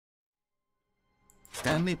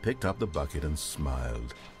Stanley picked up the bucket and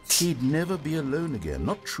smiled. He'd never be alone again,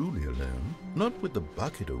 not truly alone, not with the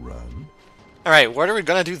bucket around. Alright, what are we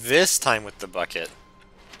gonna do this time with the bucket?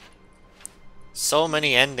 So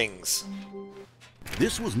many endings.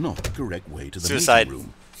 This was not the correct way to the Suicide. meeting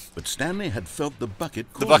room, but Stanley had felt the bucket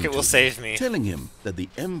The calling bucket to will him, save me. telling him that the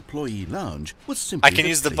employee lounge was simply I can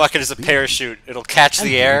use the place bucket to as a be. parachute. It'll catch And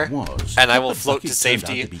the here air, it was, and I but will the float to bucket turned out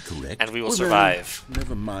safety, to be correct, and we will although, survive.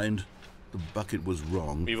 Never mind, the bucket was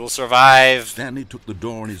wrong. We will survive. Stanley took the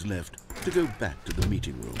door on his left to go back to the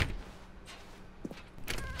meeting room.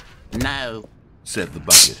 No, Said the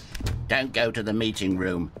bucket. don't go to the meeting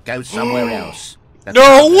room. Go somewhere else. The No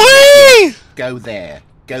cargo way! lift. Go there.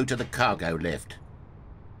 Go to the cargo lift.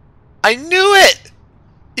 I knew it!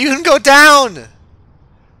 You can go down!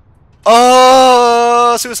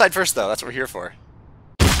 Oh, suicide first, though. That's what we're here for.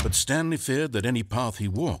 But Stanley feared that any path he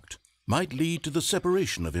walked might lead to the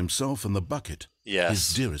separation of himself and the bucket, Yes.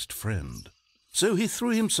 his dearest friend. So he threw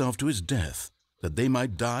himself to his death, that they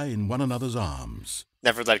might die in one another's arms.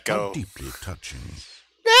 Never let How go. deeply touching.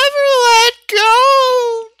 Never let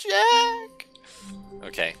go, Jack!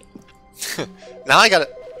 Okay. Now I gotta...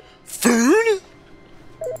 Food?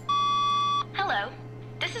 Hello.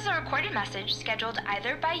 This is a recorded message scheduled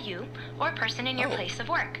either by you or a person in your place of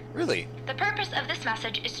work. Really? The purpose of this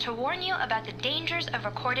message is to warn you about the dangers of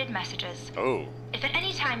recorded messages. Oh. If at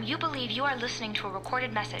any time you believe you are listening to a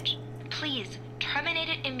recorded message, please terminate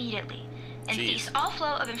it immediately and Jeez. cease all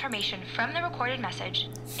flow of information from the recorded message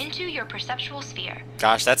into your perceptual sphere.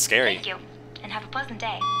 Gosh, that's scary. Thank you, and have a pleasant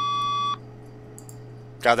day.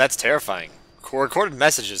 God, that's terrifying. Recorded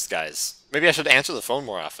messages, guys. Maybe I should answer the phone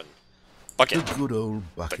more often. Bucket. The good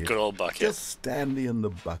old bucket. The good old bucket. Just Stanley and the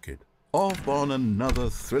bucket, off on another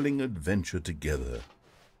thrilling adventure together.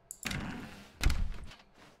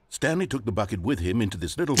 Stanley took the bucket with him into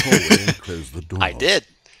this little hallway and closed the door. I did.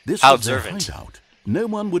 This How was their observant. hideout. No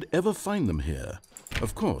one would ever find them here.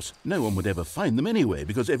 Of course, no one would ever find them anyway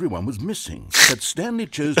because everyone was missing. But Stanley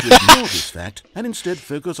chose to ignore this fact and instead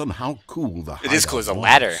focus on how cool the hideout It is cool as a was.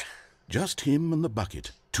 ladder. Just him and the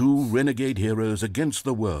bucket, two renegade heroes against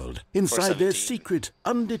the world, inside their 417. secret,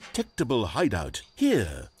 undetectable hideout,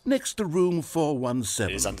 here, next to room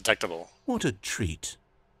 417. It is undetectable. What a treat.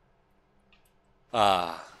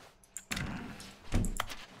 Ah.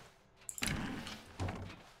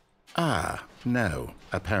 Ah, no,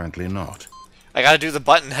 apparently not. I gotta do the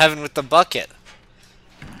button heaven with the bucket.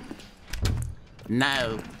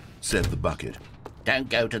 No, Said the bucket. don't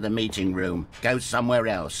go to the meeting room. Go somewhere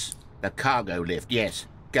else. The cargo lift, yes.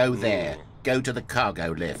 Go there. Go to the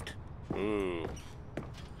cargo lift. Ooh.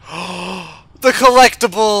 The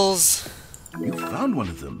collectibles! You found one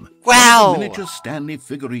of them. Wow! One of the miniature Stanley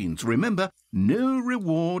figurines. Remember, no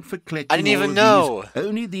reward for collecting I didn't even all of know. these,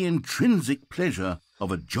 only the intrinsic pleasure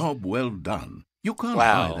of a job well done. You can't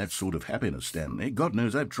Wow. buy that sort of happiness, Stanley. God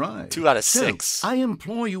knows I've tried. 2 out of So, 6. I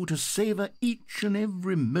implore you to savor each and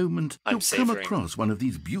every moment I'm you'll come savoring. across one of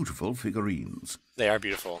these beautiful figurines. They are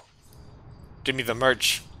beautiful. Give me the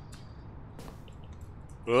merch.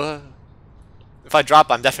 If I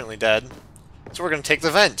drop, I'm definitely dead. So we're gonna take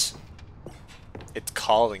the vent. It's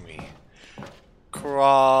calling me.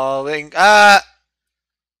 Crawling. Ah!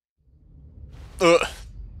 Ugh.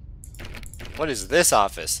 What is this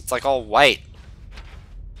office? It's like all white.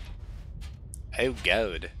 Oh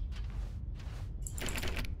god.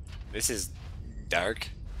 This is dark.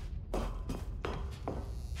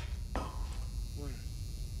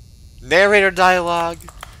 Narrator dialogue.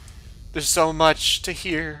 There's so much to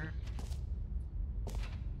hear.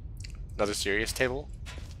 Another serious table.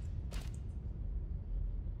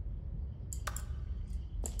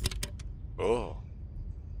 Oh.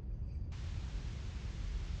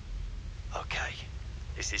 Okay,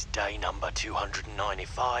 this is day number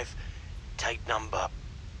 295. Tape number...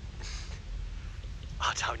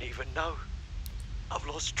 I don't even know. I've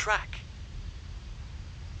lost track.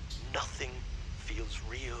 Nothing feels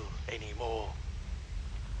real anymore.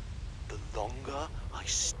 The longer I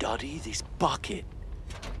study this bucket,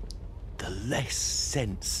 the less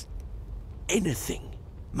sense anything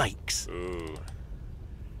makes. Ooh.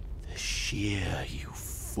 The sheer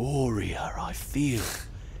euphoria I feel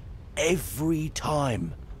every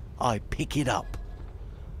time I pick it up.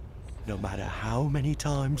 No matter how many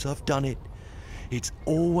times I've done it, it's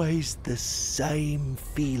always the same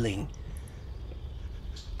feeling.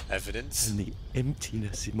 Evidence? And the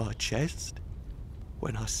emptiness in my chest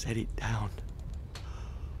when I set it down.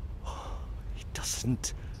 It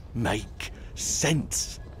doesn't make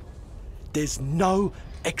sense. There's no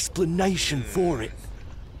explanation for it.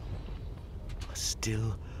 I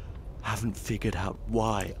still haven't figured out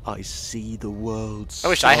why I see the world I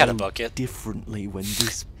wish I had a so bucket. differently when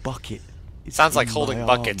this bucket is Sounds like in holding my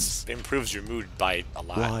buckets arms. improves your mood by a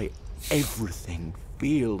lot. Why everything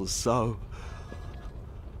feels so...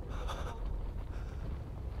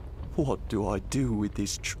 What do I do with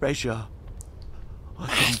this treasure?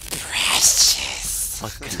 Precious. I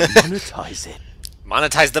can monetize it.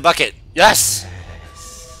 Monetize the bucket. Yes.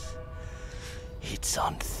 It's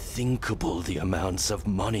unthinkable the amounts of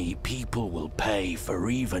money people will pay for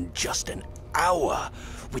even just an hour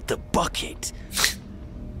with the bucket.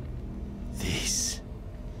 This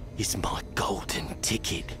is my golden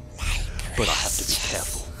ticket. But I have to be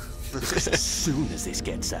careful, because as soon as this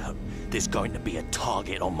gets out, there's going to be a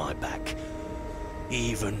target on my back.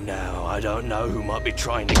 Even now, I don't know who might be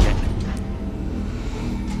trying to get...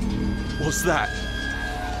 What's that?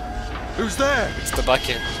 Who's there? It's the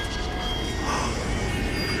bucket.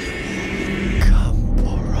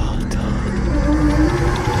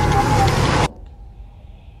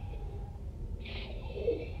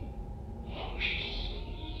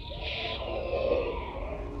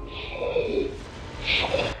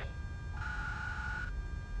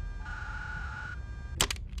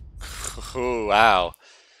 Oh, wow.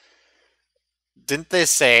 Didn't they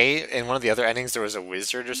say in one of the other endings there was a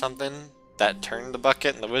wizard or something that turned the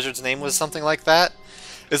bucket and the wizard's name was something like that?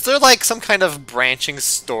 Is there like some kind of branching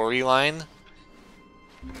storyline?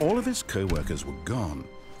 All of his co-workers were gone.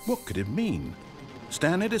 What could it mean?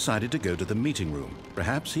 Stanley decided to go to the meeting room.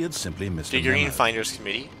 Perhaps he had simply missed a Figurine memo. Finders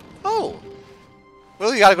Committee? Oh!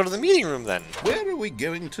 Well, you gotta go to the meeting room then. Where are we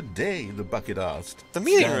going today? The bucket asked. The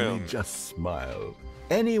meeting Stanley room. just smiled.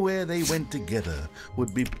 Anywhere they went together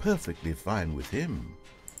would be perfectly fine with him.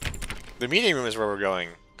 The meeting room is where we're going,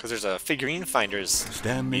 because there's a Figurine Finders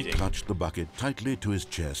Stanley meeting. clutched the bucket tightly to his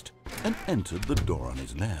chest and entered the door on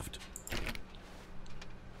his left.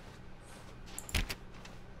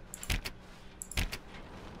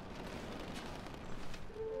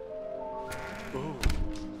 Ooh.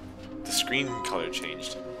 The screen color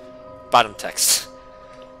changed. Bottom text.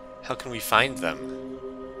 How can we find them?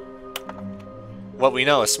 What we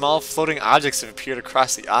know, small floating objects have appeared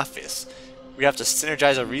across the office. We have to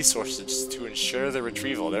synergize our resources to ensure their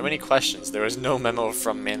retrieval. There are many questions. There is no memo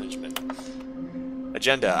from management.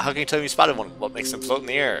 Agenda. How can you tell me you spotted one? What makes them float in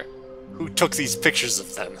the air? Who took these pictures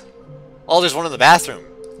of them? Oh, there's one in the bathroom.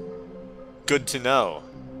 Good to know.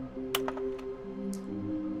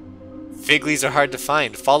 Figlies are hard to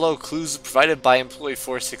find. Follow clues provided by Employee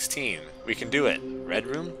 416. We can do it. Red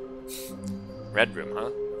room? Red room,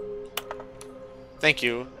 huh? Thank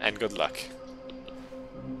you, and good luck.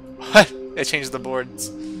 What? They changed the boards.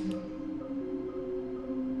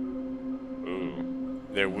 Ooh.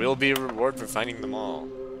 There will be a reward for finding them all.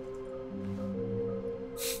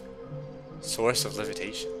 Source of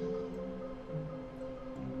levitation.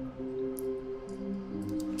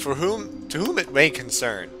 To whom it may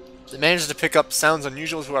concern. It manages to pick up sounds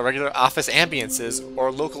unusual to our regular office ambiances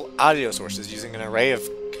or local audio sources using an array of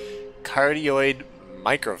cardioid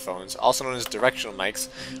microphones, also known as directional mics,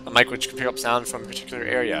 a mic which can pick up sound from a particular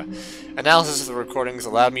area. Analysis of the recordings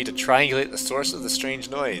allowed me to triangulate the source of the strange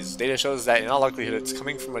noise. Data shows that in all likelihood it's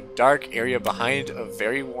coming from a dark area behind a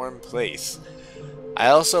very warm place. I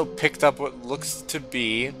also picked up what looks to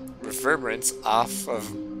be reverberance off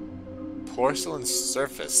of porcelain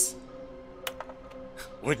surface.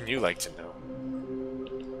 Wouldn't you like to know?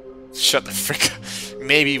 Shut the frick up.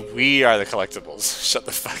 Maybe we are the collectibles. Shut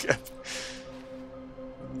the fuck up.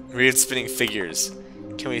 Weird spinning figures.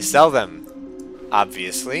 Can we sell them?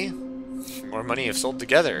 Obviously. More money if sold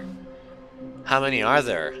together. How many are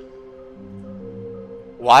there?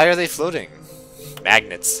 Why are they floating?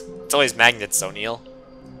 Magnets. It's always magnets, O'Neill.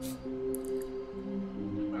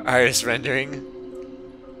 Artist rendering.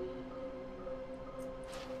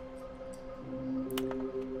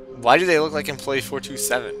 Why do they look like Employee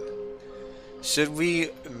 427? Should we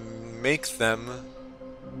make them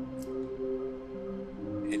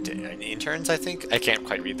into interns, I think? I can't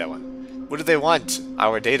quite read that one. What do they want?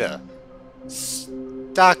 Our data.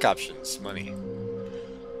 Stock options. Money.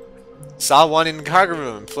 Saw one in cargo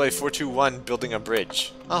room. Employee 421 building a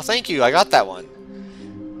bridge. Oh, thank you. I got that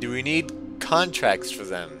one. Do we need contracts for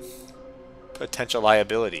them? Potential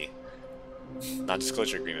liability.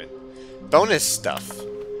 Non-disclosure agreement. Bonus stuff.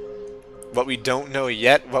 What we don't know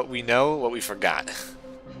yet, what we know, what we forgot.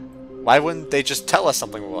 Why wouldn't they just tell us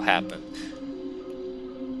something will happen?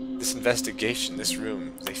 This investigation, this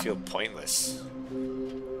room, they feel pointless.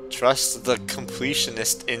 Trust the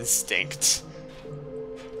completionist instinct.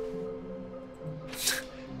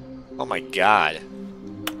 Oh my god.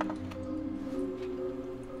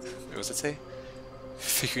 What does it say?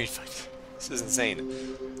 Figurine fight. This is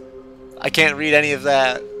insane. I can't read any of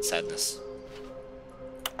that. Sadness.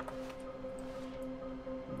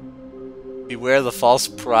 Beware the false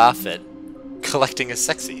prophet. Collecting is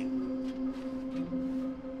sexy.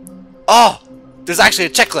 Oh! There's actually a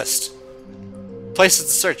checklist! Places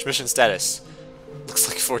to search, mission status. Looks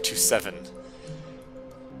like 427.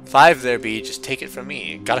 5 there be, just take it from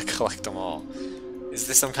me. Gotta collect them all. Is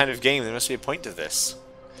this some kind of game? There must be a point to this.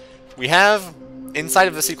 We have, inside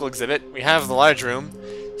of the sequel exhibit, we have the large room.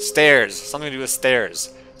 Stairs. Something to do with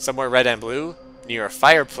stairs. Somewhere red and blue. Near a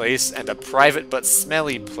fireplace and a private but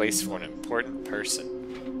smelly place for an important person.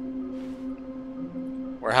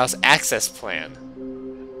 Warehouse access plan.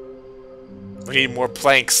 We need more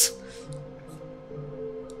planks.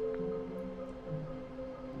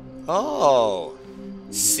 Oh.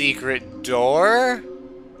 Secret door?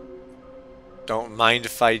 Don't mind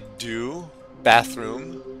if I do.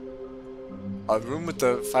 Bathroom. A room with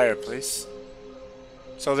the fireplace.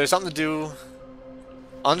 So there's something to do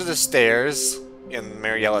under the stairs in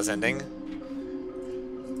Mariella's ending.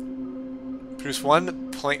 Produce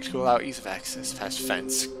 1 plank to allow ease of access past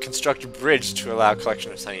fence. Construct a bridge to allow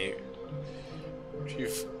collection of tiny...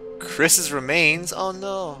 Retrieve Chris's remains? Oh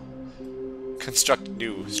no. Construct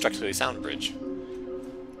new structurally sound bridge.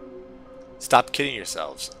 Stop kidding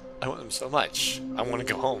yourselves. I want them so much. I want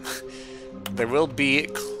to go home. There will be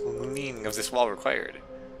cleaning of this wall required.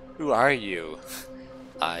 Who are you?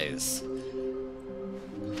 Eyes.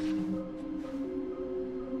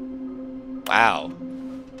 Wow.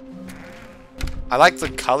 I like the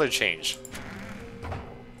color change.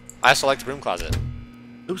 I also like the broom closet.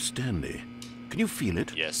 Oh, Stanley. Can you feel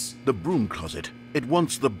it? Yes. The broom closet. It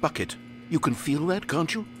wants the bucket. You can feel that,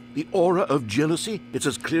 can't you? The aura of jealousy. It's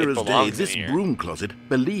as clear as day. This broom closet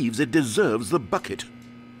believes it deserves the bucket.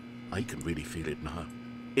 I can really feel it now.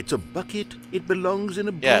 It's a bucket. It belongs in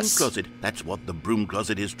a broom closet. That's what the broom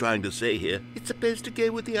closet is trying to say here. It's supposed to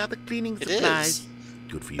go with the other cleaning supplies. It is.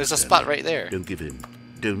 Good for you, There's a Stanley. spot right there. Don't give in.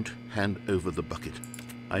 Don't hand over the bucket.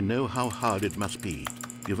 I know how hard it must be,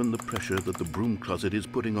 given the pressure that the broom closet is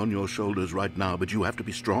putting on your shoulders right now, but you have to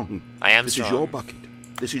be strong. I am This strong. is your bucket.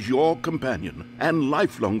 This is your companion and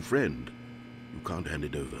lifelong friend. You can't hand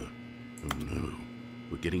it over. Oh no.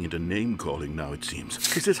 We're getting into name-calling now, it seems.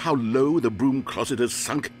 Is this how low the broom closet has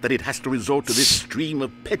sunk, that it has to resort to this stream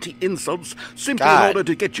of petty insults simply in order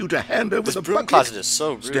to get you to hand over This the broom bucket? closet is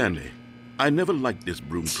so rude. Stanley, I never liked this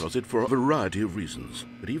broom closet for a variety of reasons,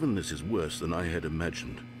 but even this is worse than I had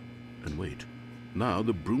imagined. And wait, now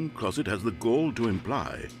the broom closet has the gall to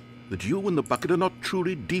imply that you and the bucket are not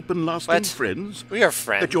truly deep and lasting friends? We are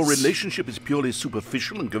friends. That your relationship is purely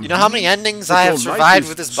superficial and convenient? You know how many endings that I your have life survived is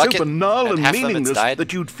with this bucket? so banal and half of them it's meaningless died?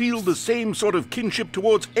 that you'd feel the same sort of kinship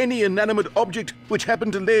towards any inanimate object which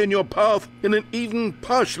happened to lay in your path in an even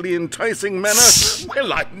partially enticing manner?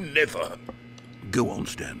 Well, I never. Go on,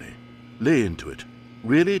 Stanley. Lay into it.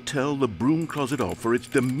 Really tell the broom closet off for its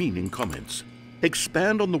demeaning comments.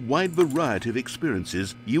 Expand on the wide variety of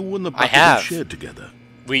experiences you and the bucket have shared together.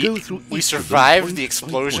 We survived the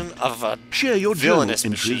explosion of a Share your villainous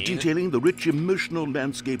entries machine. detailing the rich emotional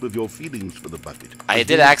landscape of your feelings for the bucket. I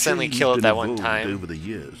did accidentally kill it that one time. Over the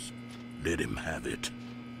years. Let him have it.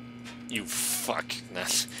 You fuck.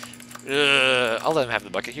 I'll let him have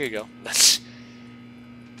the bucket. Here you go.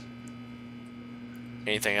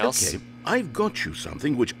 Anything else? Okay, I've got you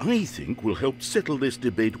something which I think will help settle this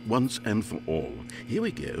debate once and for all. Here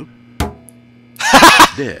we go.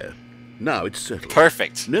 There. Now it's settled.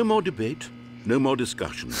 Perfect. No more debate, no more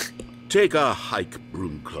discussion. Take a hike,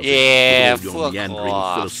 broom closet. Yeah, with all your meandering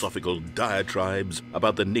philosophical diatribes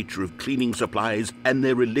about the nature of cleaning supplies and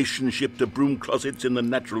their relationship to broom closets in the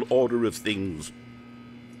natural order of things.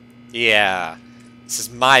 Yeah. This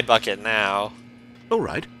is my bucket now. All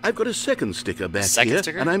right, I've got a second sticker back here,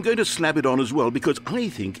 and I'm going to slap it on as well because I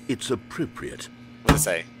think it's appropriate. What does it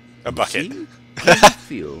say? A bucket. See? I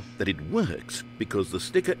feel that it works because the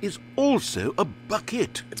sticker is also a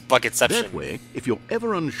bucket. It's bucketception. That way, if you're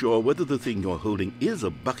ever unsure whether the thing you're holding is a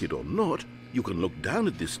bucket or not, you can look down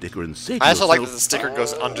at this sticker and say to yourself, I also like that the sticker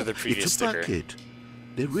goes under the previous it's a sticker. bucket.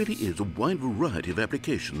 There really is a wide variety of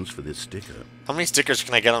applications for this sticker. How many stickers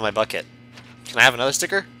can I get on my bucket? Can I have another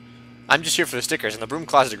sticker? I'm just here for the stickers, and the broom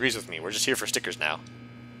closet agrees with me. We're just here for stickers now.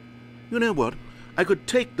 You know what? I could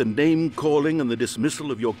take the name-calling and the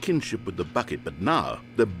dismissal of your kinship with the bucket, but now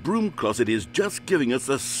the broom closet is just giving us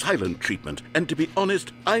the silent treatment. And to be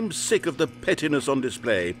honest, I'm sick of the pettiness on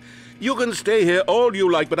display. You can stay here all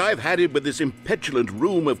you like, but I've had it with this impetulant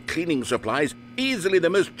room of cleaning supplies. easily the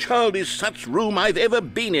most childish such room I've ever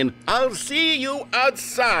been in. I'll see you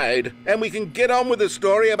outside, and we can get on with the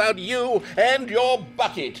story about you and your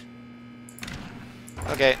bucket.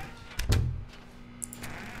 Okay.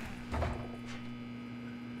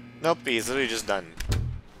 Nope, he's literally just done.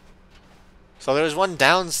 So there's one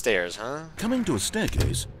downstairs, huh? Coming to a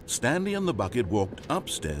staircase, Stanley and the bucket walked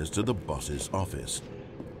upstairs to the boss's office.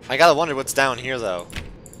 I gotta wonder what's down here, though.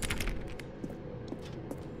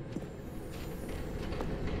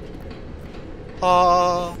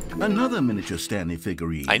 Another miniature Stanley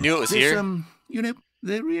figurine. I knew it was here. You know,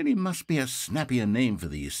 there really must be a snappier name for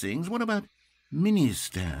these things. What about mini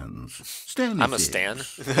stands? Stanley I'm a figs.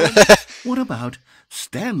 Stan. What about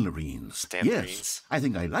Stanlerines? Stanlerines? Yes, I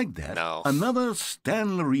think I like that. No. Another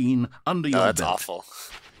Stanlerine under No, your that's belt. awful.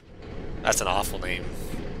 That's an awful name.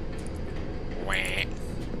 Wah.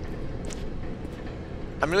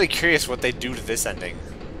 I'm really curious what they do to this ending.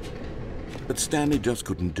 But Stanley just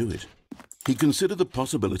couldn't do it. He considered the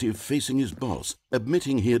possibility of facing his boss,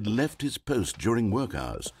 admitting he had left his post during work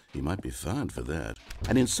hours. He might be fired for that.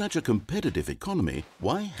 And in such a competitive economy,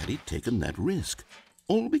 why had he taken that risk?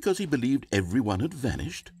 All because he believed everyone had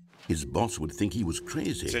vanished? His boss would think he was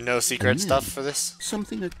crazy. Is there no secret And then stuff for this?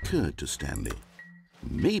 Something occurred to Stanley.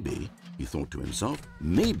 Maybe, he thought to himself,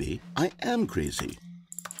 maybe I am crazy.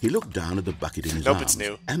 He looked down at the bucket in his Nope, arms. it's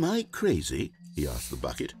new. Am I crazy? He asked the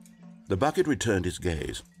bucket. The bucket returned his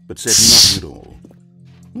gaze, but said nothing at all.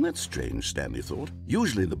 That's strange, Stanley thought.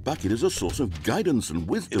 Usually the bucket is a source of guidance and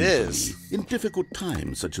wisdom It for is. me in difficult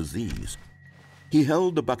times such as these. He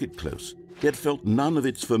held the bucket close, yet felt none of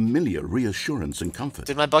its familiar reassurance and comfort.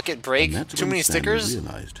 Did my bucket break? And that's Too when many Stanley stickers?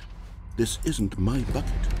 realized, this isn't my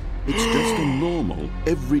bucket. It's just a normal,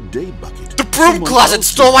 everyday bucket. The broom Someone closet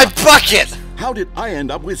else's stole my bucket! How did I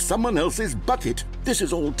end up with someone else's bucket? This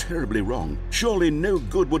is all terribly wrong. Surely no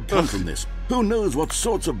good would come from this. Who knows what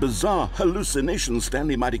sorts of bizarre hallucinations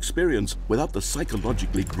Stanley might experience without the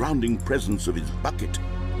psychologically grounding presence of his bucket.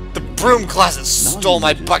 The broom closet Now stole he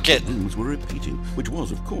my noticed bucket! the rooms were repeating, which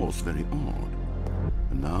was, of course, very odd.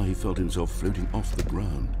 And now he felt himself floating off the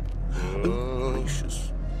ground. Oh,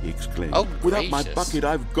 gracious, he exclaimed. Oh, Without my gracious. bucket,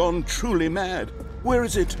 I've gone truly mad. Where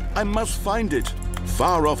is it? I must find it.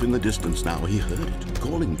 Far off in the distance now, he heard it,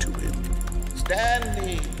 calling to him.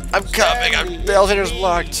 Stanley! I'm coming! The elevator's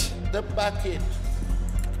locked. The bucket!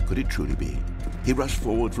 Could it truly be? He rushed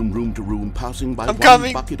forward from room to room, passing by I'm one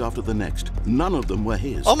coming. bucket after the next. None of them were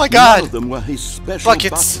his. Oh my God. None of them were his special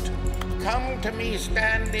Buckets. bucket. Come to me,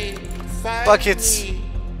 Stanley. Find Buckets. me.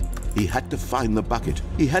 He had to find the bucket.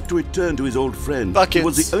 He had to return to his old friend. Buckets. It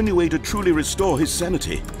was the only way to truly restore his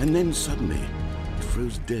sanity. And then suddenly, he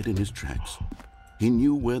froze dead in his tracks. He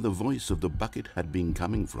knew where the voice of the bucket had been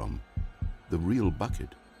coming from. The real bucket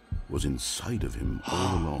was inside of him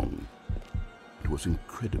all along. It was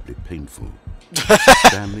incredibly painful.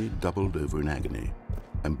 Stanley doubled over in agony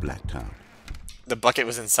and blacked out. The bucket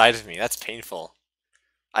was inside of me. That's painful.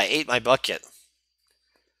 I ate my bucket.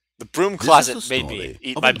 The broom This is closet the made story me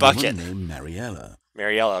eat of my a bucket. woman named Mariella.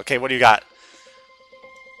 Mariella. Okay, what do you got?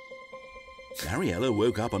 Mariella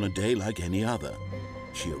woke up on a day like any other.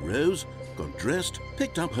 She arose, got dressed,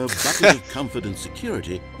 picked up her bucket of comfort and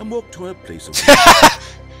security, and walked to her place of work.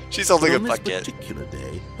 She's holding But a on this bucket. particular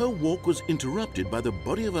day, her walk was interrupted by the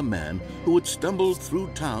body of a man who had stumbled through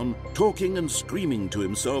town, talking and screaming to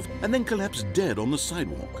himself, and then collapsed dead on the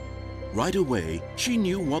sidewalk. Right away, she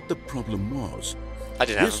knew what the problem was. I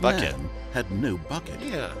didn't have This a bucket. man had no bucket.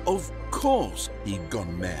 Yeah. Of course he'd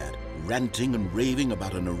gone mad, ranting and raving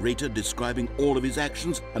about a narrator describing all of his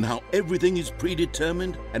actions and how everything is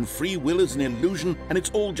predetermined and free will is an illusion and it's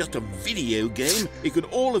all just a video game. It could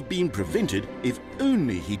all have been prevented if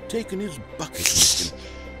only he'd taken his bucket with him.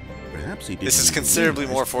 Perhaps he didn't. This is even considerably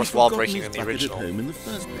realize more he'd fourth wall forgotten breaking his than the bucket original. At home in the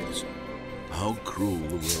first place. How cruel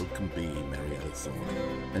the world can be, Mariella thought,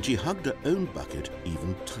 and she hugged her own bucket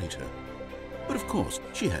even tighter. But of course,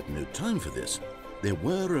 she had no time for this. There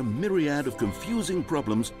were a myriad of confusing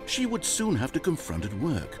problems she would soon have to confront at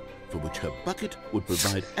work, for which her bucket would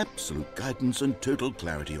provide absolute guidance and total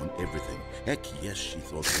clarity on everything. Heck yes, she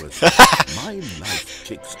thought to herself. My life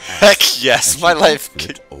kicks ass. Heck yes, And she my life backflipped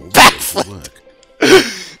kicked all the way to work.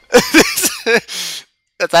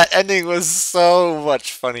 That ending was so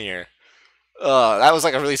much funnier. That was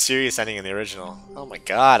like a really serious ending in the original. Oh my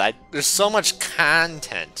god, there's so much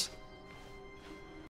content.